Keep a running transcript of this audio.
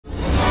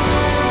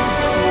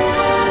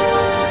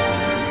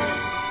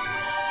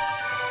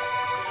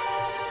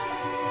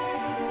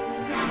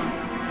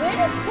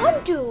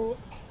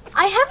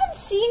I haven't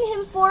seen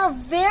him for a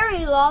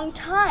very long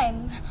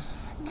time.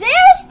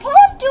 There's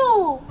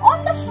Bhontu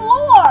on the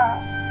floor.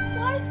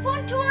 Why is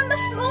Bhontu on the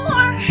floor?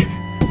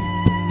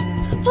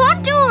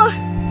 Bhontu!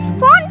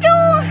 Bhontu!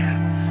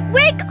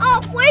 Wake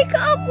up! Wake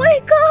up!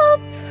 Wake up!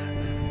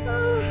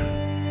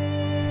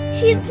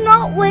 He's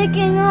not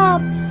waking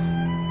up.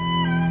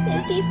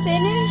 Is he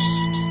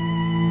finished?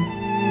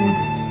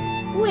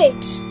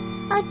 Wait,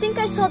 I think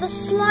I saw the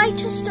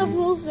slightest of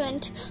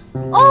movement.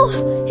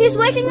 Oh, he's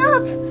waking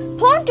up!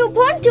 Bhontu,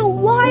 Bhontu,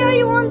 why are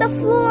you on the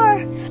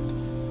floor?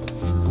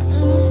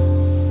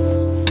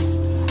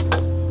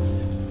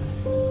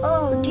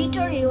 Oh,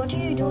 Ditori, what are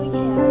you doing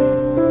here?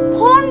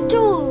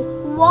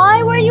 Bhontu,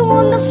 why were you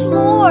on the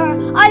floor?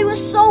 I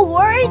was so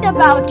worried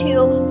about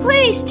you.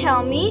 Please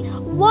tell me,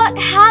 what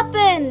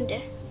happened?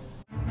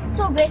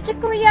 So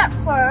basically at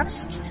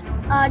first,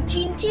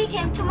 Tinti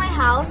came to my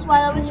house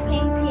while I was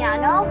playing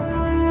piano.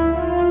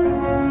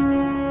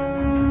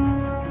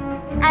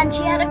 And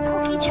he had a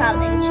cookie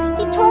challenge.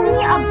 He told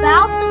me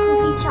about the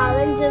cookie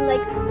challenge and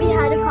we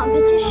had a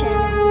competition.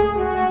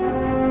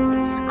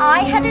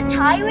 I had a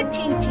tie with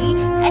Tinti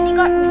and he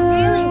got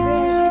really,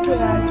 really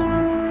scared.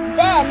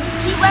 Then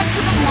he went to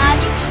the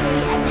magic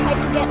tree and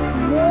tried to get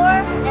more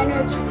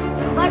energy.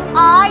 But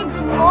I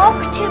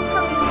blocked him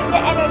from using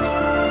the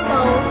energy. So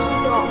he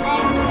got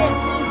angry at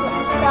me, put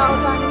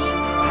spells on me.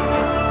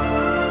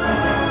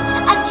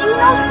 And do you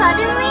know,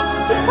 suddenly he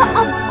put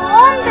a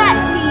bomb at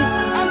me.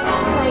 And then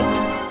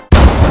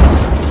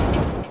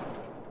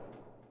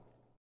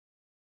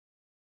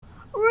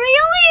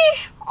Really?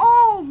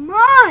 Oh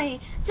my!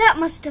 That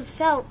must have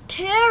felt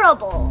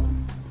terrible.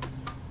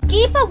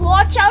 Keep a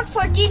watch out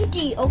for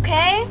Tinti,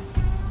 okay?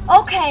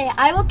 Okay,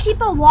 I will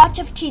keep a watch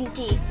of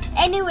Tinti.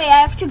 Anyway,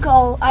 I have to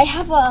go. I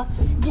have a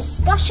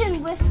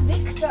discussion with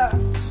Victor.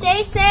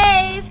 Stay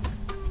safe.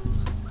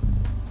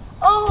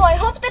 Oh, I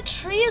hope the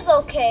tree is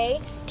okay.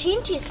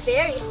 Tinti is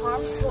very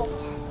harmful.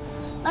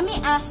 Let me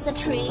ask the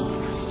tree.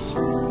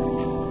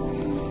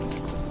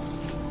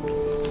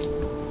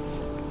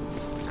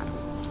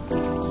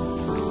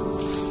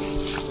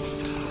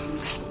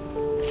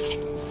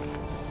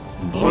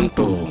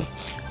 Bhontu,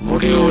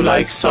 would you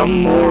like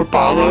some more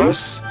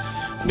powers?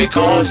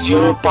 Because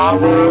your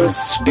powers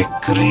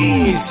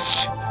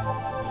decreased.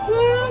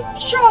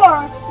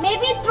 Sure.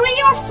 Maybe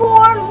 3 or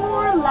 4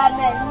 more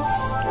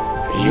lemons.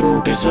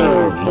 You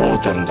deserve more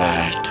than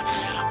that.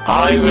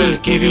 I will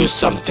give you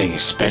something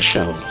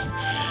special.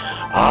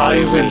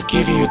 I will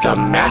give you the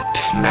math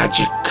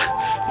magic.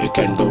 You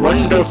can do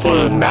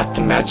wonderful math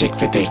magic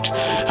with it.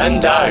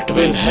 And that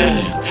will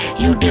help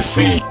you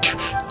defeat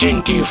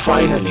Tinti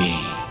finally.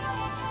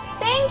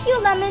 Thank you,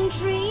 lemon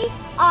tree.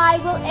 I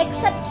will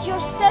accept your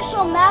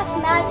special math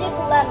magic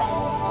lemon.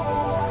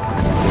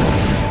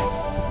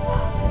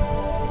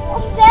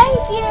 Oh, thank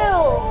you.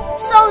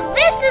 So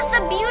this is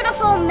the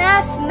beautiful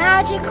math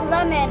magic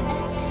lemon.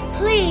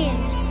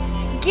 Please,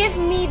 give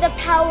me the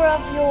power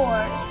of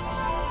yours.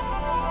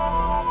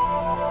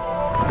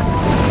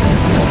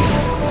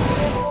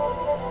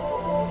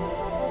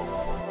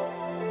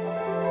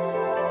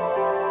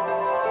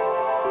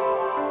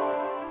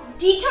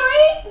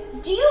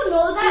 Ditori, do you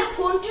know that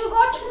Bhontu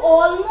got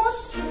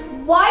almost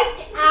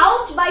wiped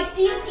out by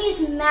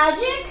Tinti's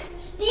magic?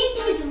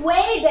 Tinti's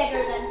way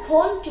better than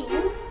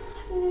Bhontu.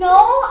 No,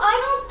 I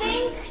don't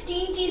think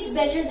Tinti's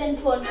better than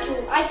Bhontu.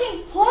 I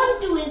think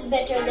Bhontu is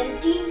better than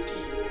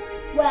Tinti.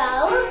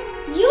 Well,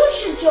 you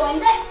should join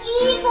the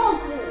evil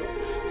group.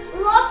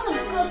 Lots of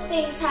good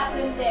things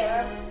happen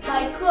there.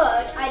 By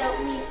good, I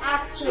don't mean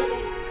actually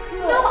good.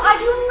 No, I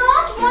do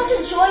not want to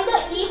join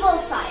the evil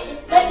side.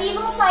 The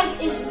evil side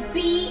is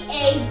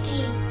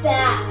B-A-D,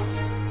 bad.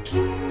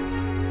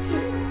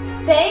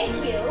 Thank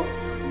you.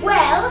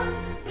 Well,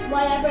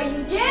 whatever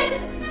you did,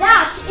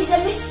 that is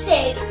a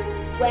mistake.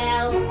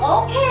 Well,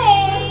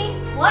 okay,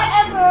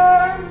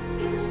 whatever.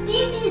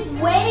 Tinti's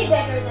way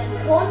better than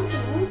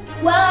Bhontu.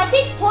 Well, I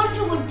think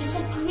Bhontu would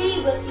disagree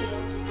with you.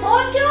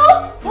 Bhontu!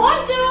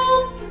 Bhontu!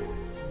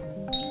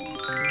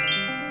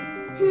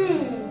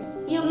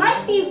 You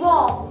might be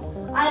wrong.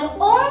 I'm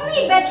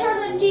only better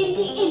than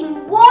Tinti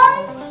in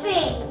one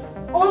thing.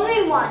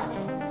 Only one.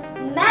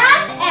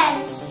 Math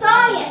and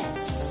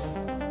science.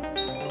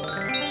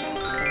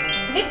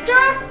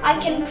 Victor, I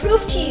can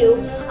prove to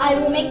you, I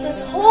will make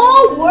this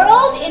whole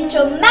world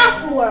into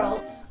math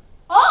world.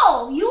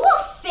 Oh, you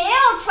will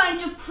fail trying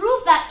to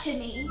prove that to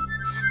me.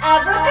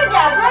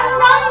 Abracadabra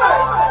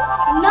numbers.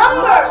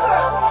 Numbers.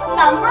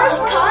 Numbers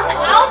come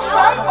out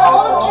from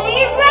all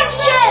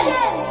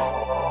directions.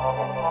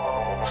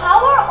 How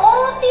are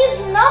all of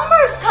these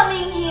numbers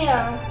coming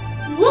here?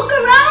 Look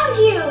around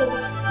you.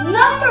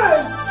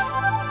 Numbers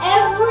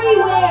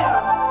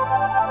everywhere.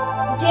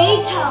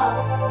 Data.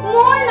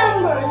 More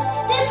numbers.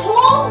 This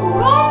whole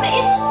room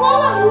is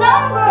full of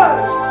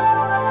numbers.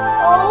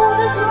 Oh,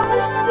 this room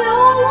is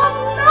full of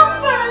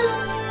numbers.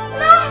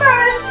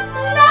 Numbers.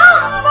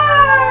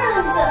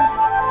 Numbers.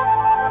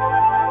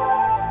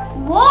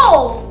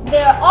 Whoa,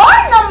 there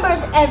are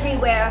numbers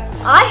everywhere.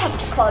 I have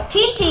to call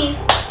Tinti.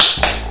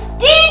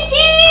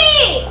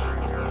 Tinti!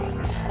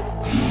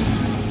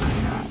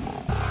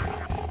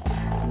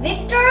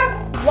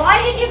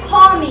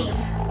 calming.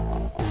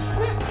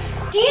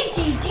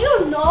 Tinti, do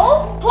you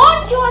know?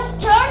 Bhontu has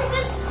turned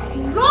this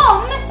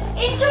room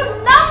into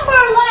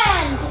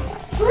Numberland!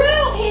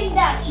 Prove him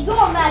that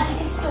your magic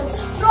is still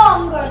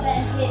stronger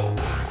than his.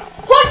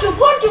 Bhontu,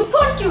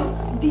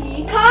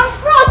 become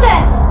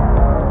frozen!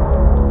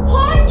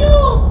 Bhontu,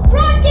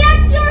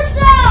 protect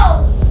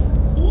yourself!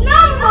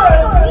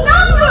 Numbers!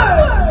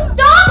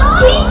 Stop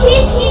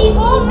Tinti's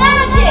evil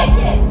magic!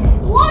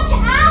 Watch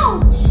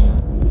out!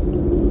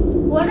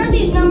 What are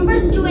these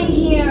numbers doing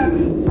here?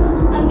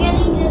 I'm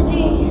getting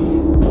dizzy.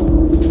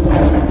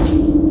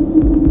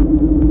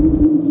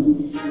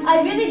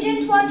 I really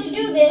didn't want to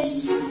do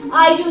this.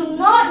 I do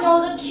not know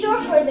the cure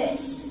for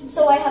this.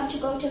 So I have to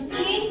go to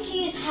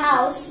Tinti's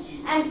house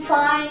and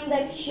find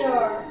the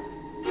cure.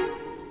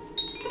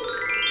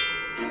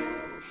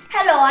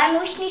 Hello, I'm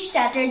Ushni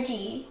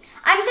Chatterjee.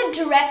 I'm the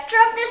director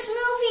of this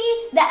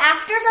movie, the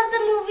actors of the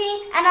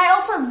movie, and I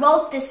also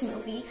wrote this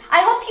movie.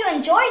 I hope you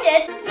enjoyed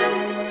it.